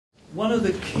one of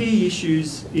the key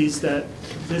issues is that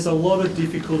there's a lot of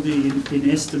difficulty in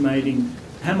estimating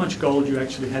how much gold you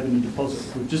actually have in a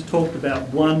deposit. We've just talked about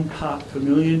 1 part per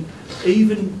million.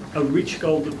 Even a rich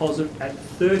gold deposit at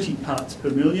 30 parts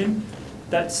per million,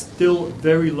 that's still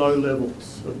very low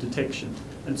levels of detection.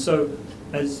 And so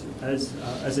as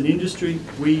an industry,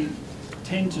 we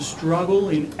tend to struggle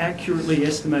in accurately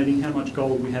estimating how much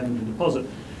gold we have in the deposit.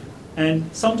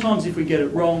 And sometimes if we get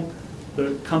it wrong,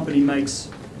 the company makes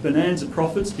bonanza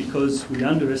profits because we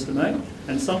underestimate,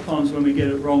 and sometimes when we get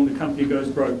it wrong, the company goes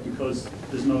broke because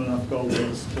there's not enough gold there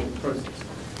to support the process.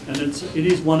 And it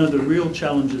is one of the real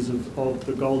challenges of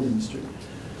the gold industry.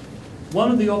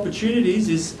 One of the opportunities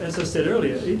is, as I said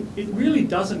earlier, it really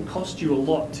doesn't cost you a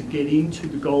lot to get into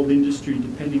the gold industry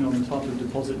depending on the type of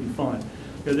deposit you find.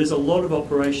 You know, there's a lot of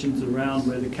operations around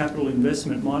where the capital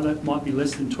investment might be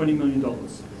less than $20 million.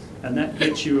 And that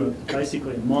gets you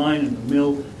basically a mine and a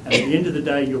mill, and at the end of the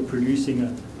day you're producing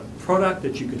a product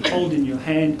that you can hold in your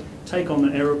hand, take on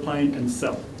an aeroplane and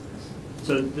sell.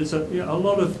 So there's a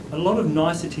lot of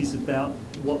niceties about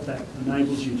what that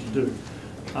enables you to do.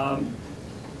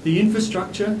 The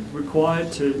infrastructure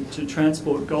required to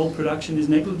transport gold production is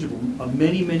negligible.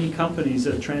 Many companies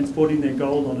are transporting their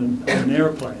gold on an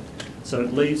aeroplane. So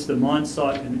it leaves the mine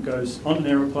site and it goes on an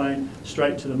aeroplane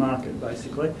straight to the market,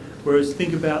 basically. Whereas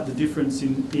think about the difference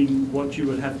in what you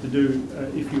would have to do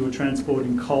if you were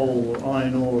transporting coal or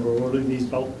iron ore or all of these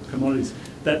bulk commodities.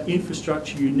 That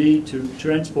infrastructure you need to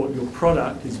transport your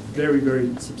product is very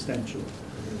substantial.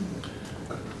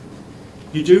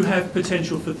 You do have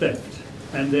potential for theft,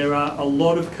 and there are a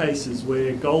lot of cases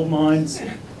where gold mines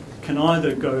can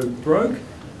either go broke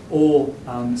or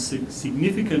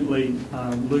significantly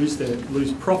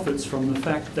lose profits from the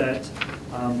fact that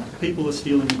people are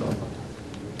stealing gold.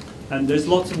 And there's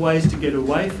lots of ways to get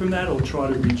away from that or try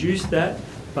to reduce that,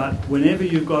 but whenever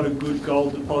you've got a good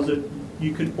gold deposit,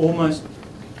 you can almost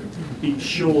be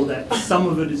sure that some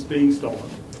of it is being stolen.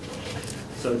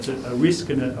 So it's a risk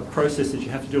and a process that you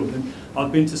have to deal with. And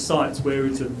I've been to sites where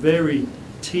it's a very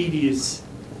tedious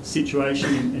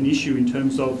situation and issue in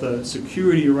terms of the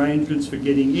security arrangements for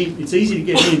getting in. It's easy to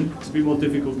get in, it's a bit more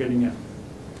difficult getting out.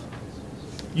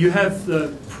 You have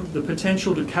the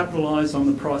potential to capitalise on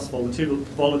the price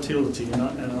volatility, and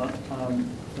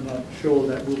I'm sure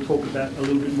that we'll talk about a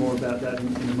little bit more about that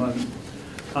in a moment.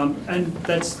 And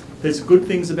there's good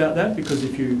things about that, because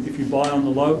if you buy on the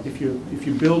low, if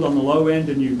you build on the low end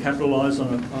and you capitalise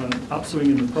on an upswing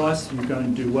in the price, you're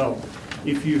going to do well.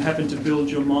 If you happen to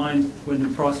build your mine when the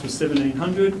price was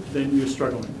 $1,700, then you're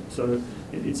struggling. So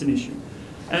it's an issue.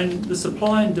 And the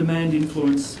supply and demand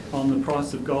influence on the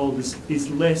price of gold is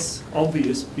less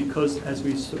obvious because, as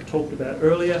we talked about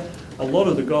earlier, a lot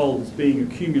of the gold is being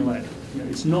accumulated. You know,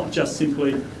 it's not just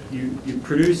simply you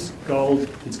produce gold,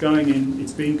 it's going in,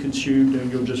 it's being consumed,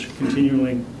 and you're just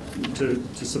continuing to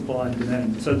supply and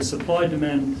demand. So the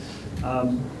supply-demand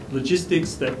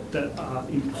logistics that are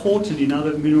important in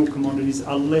other mineral commodities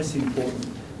are less important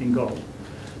in gold.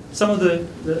 Some of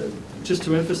just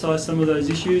to emphasise some of those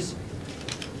issues,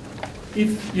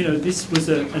 if this was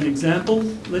an example,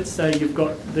 let's say you've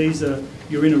got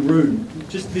you're in a room,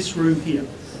 just this room here,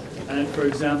 and for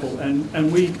example,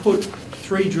 and we put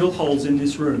 3 drill holes in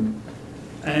this room,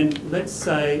 and let's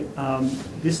say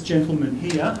this gentleman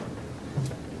here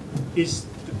is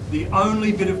the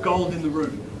only bit of gold in the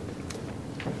room.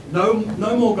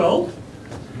 No more gold,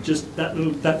 just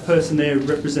that person there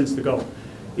represents the gold.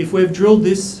 If we've drilled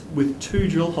this with 2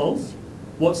 drill holes,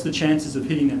 what's the chances of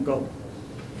hitting that gold?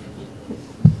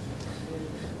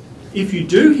 If you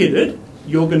do hit it,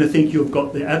 you're going to think you've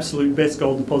got the absolute best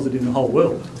gold deposit in the whole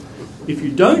world. If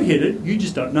you don't hit it, you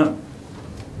just don't know.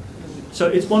 So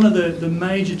it's one of the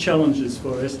major challenges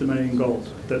for estimating gold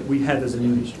that we have as an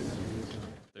industry.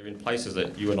 They're in places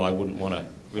that you and I wouldn't want to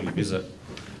really visit.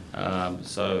 And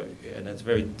it's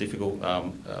very difficult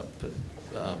to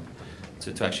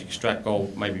actually extract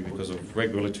gold, maybe because of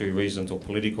regulatory reasons or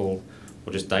political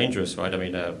or just dangerous, right? I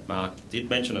mean, Mark did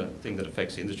mention a thing that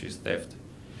affects the industry is theft.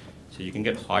 So you can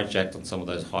get hijacked on some of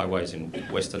those highways in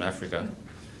Western Africa.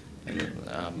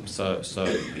 And, so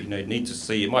you need to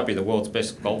see, it might be the world's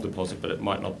best gold deposit, but it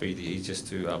might not be the easiest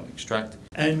to extract.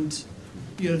 And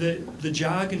the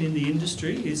jargon in the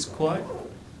industry is quite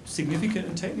significant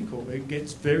and technical. It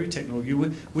gets very technical.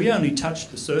 We only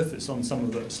touched the surface on some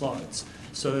of those slides.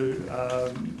 So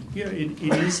it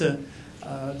is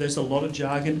there's a lot of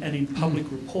jargon, and in public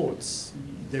reports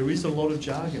there is a lot of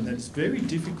jargon that's very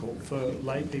difficult for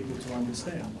lay people to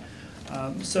understand.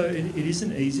 So it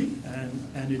isn't easy,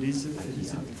 and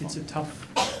it's a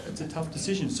tough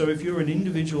decision. So if you're an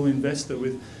individual investor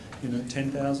with you know,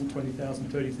 10,000, 20,000,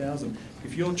 30,000.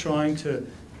 If you're trying to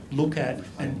look at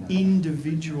an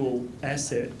individual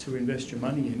asset to invest your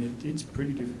money in, it's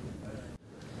pretty difficult.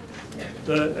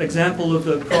 The example of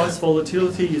the price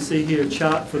volatility, you see here a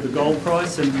chart for the gold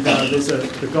price, and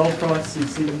the gold price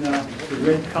is in the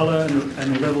red colour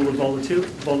and the level of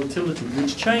volatility,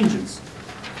 which changes.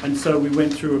 And so we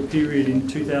went through a period in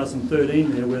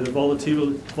 2013 there where the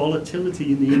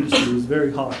volatility in the industry was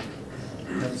very high.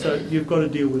 So you've got to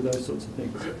deal with those sorts of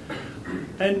things.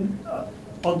 And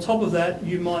on top of that,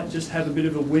 you might just have a bit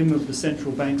of a whim of the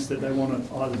central banks that they want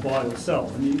to either buy or sell.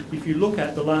 And if you look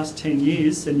at the last 10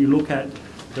 years and you look at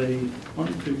the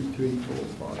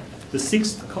the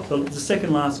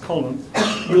second last column,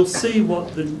 you'll see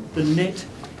what the net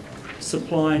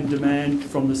supply and demand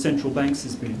from the central banks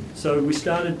has been. So we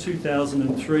started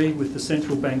 2003 with the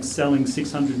central banks selling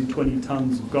 620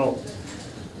 tonnes of gold.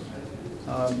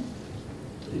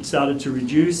 It started to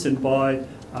reduce, and by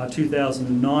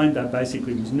 2009 that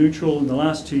basically was neutral. In the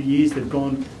last 2 years they've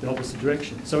gone the opposite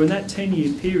direction. So in that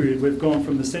 10-year period we've gone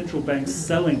from the central banks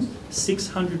selling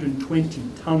 620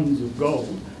 tonnes of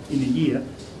gold in a year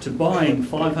to buying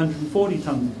 540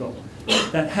 tonnes of gold.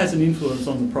 That has an influence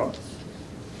on the price.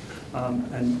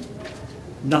 And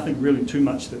nothing really too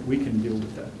much that we can deal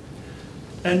with that.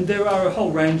 And there are a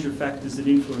whole range of factors that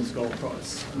influence gold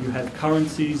price. You have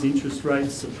currencies, interest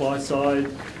rates, supply side,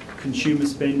 consumer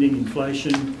spending,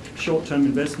 inflation, short-term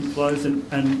investment flows,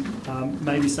 and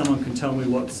maybe someone can tell me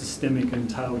what systemic and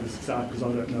tail risks are, because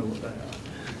I don't know what they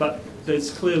are. But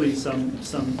there's clearly some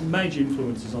major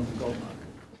influences on the gold market.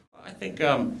 I think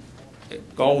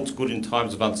gold's good in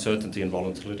times of uncertainty and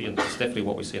volatility, and that's definitely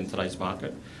what we see in today's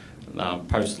market.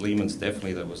 Post Lehman's,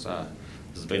 definitely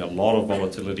there's been a lot of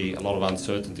volatility, a lot of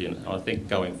uncertainty, and I think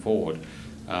going forward,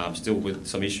 still with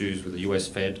some issues with the US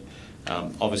Fed.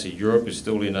 Obviously, Europe is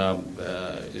still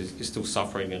is still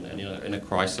suffering and in a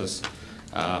crisis.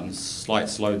 Slight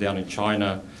slowdown in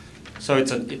China, so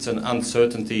it's an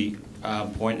uncertainty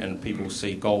point, and people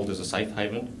see gold as a safe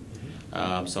haven.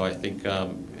 So I think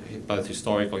both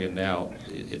historically and now,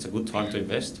 it's a good time to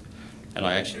invest. And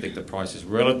I actually think the price is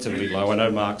relatively low. I know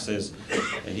Mark says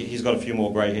he's got a few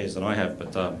more grey hairs than I have,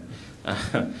 but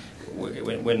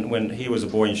when he was a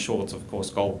boy in shorts, of course,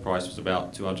 gold price was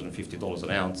about $250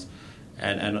 an ounce,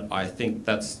 and I think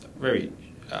that's it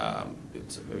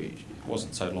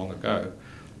wasn't so long ago,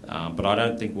 but I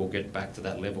don't think we'll get back to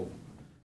that level.